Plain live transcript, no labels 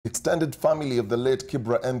extended family of the late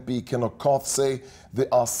Kibra MP Ken Okoth say they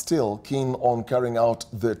are still keen on carrying out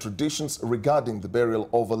the traditions regarding the burial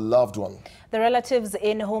of a loved one. The relatives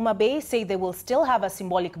in Homa Bay say they will still have a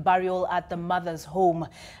symbolic burial at the mother's home.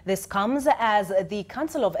 This comes as the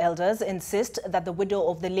Council of Elders insist that the widow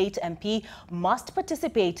of the late MP must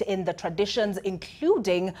participate in the traditions,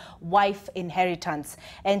 including wife inheritance.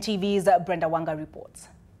 NTV's Brenda Wanga reports.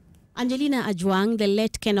 Angelina Ajwang, the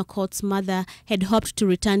late Ken Okoth's mother, had hoped to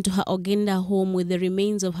return to her Ogenda home with the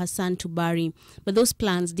remains of her son to bury, but those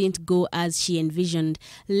plans didn't go as she envisioned.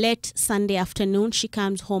 Late Sunday afternoon, she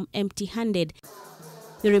comes home empty-handed.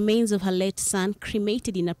 The remains of her late son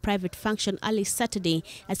cremated in a private function early Saturday,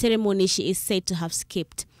 a ceremony she is said to have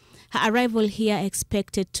skipped. Her arrival here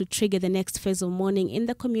expected to trigger the next phase of mourning in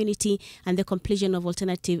the community and the completion of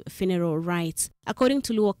alternative funeral rites. According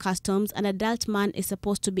to Luo customs, an adult man is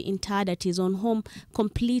supposed to be interred at his own home,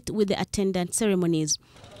 complete with the attendant ceremonies.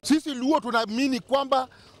 Sisi Luo tunaamini kwamba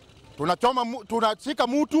tunashika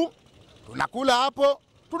mtu, tunakula hapo,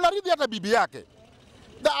 tunarithi hata bibi yake.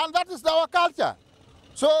 And that is our culture.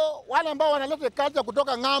 So wale ambao wanaleta culture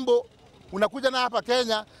kutoka ngambo unakuja na hapa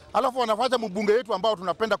Kenya, alafu wanafanya mbunge yetu ambao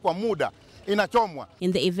tunapenda kwa muda inachomwa.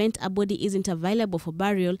 In the event a body isn't available for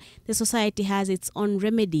burial, the society has its own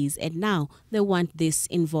remedies, and now they want this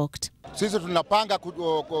invoked. Sisi tunapanga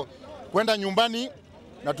kwenda nyumbani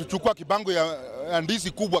na tuchukua kibango ya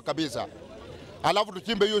ndizi kubwa kabisa. Alafu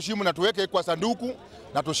tuchimbe hiyo shimo na tuweke kwa sanduku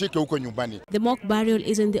na tushike huko nyumbani. The mock burial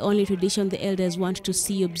isn't the only tradition the elders want to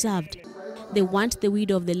see observed. They want the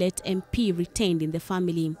widow of the late MP retained in the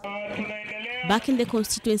family. Back in the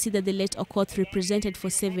constituency that the late Okoth represented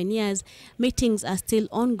for 7 years, meetings are still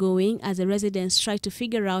ongoing as the residents try to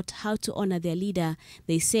figure out how to honor their leader.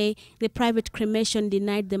 They say the private cremation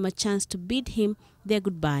denied them a chance to bid him their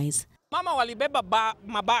goodbyes. Mama walibeba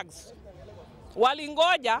mabags.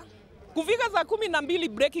 Walingoja kufika saa 12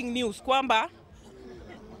 breaking news kwamba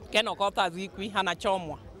Ken Okoth azikwi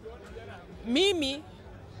anachomwa. Mimi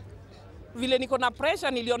vile niko na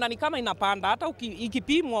pressure niliona ni kama inapanda, hata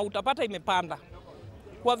ikipimwa utapata imepanda.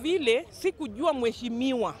 Kwa vile sikujua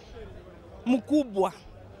mheshimiwa mkubwa.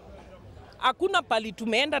 Hakuna pali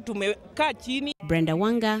tumeenda tumekaa chini. Brenda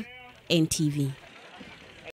Wanga, NTV.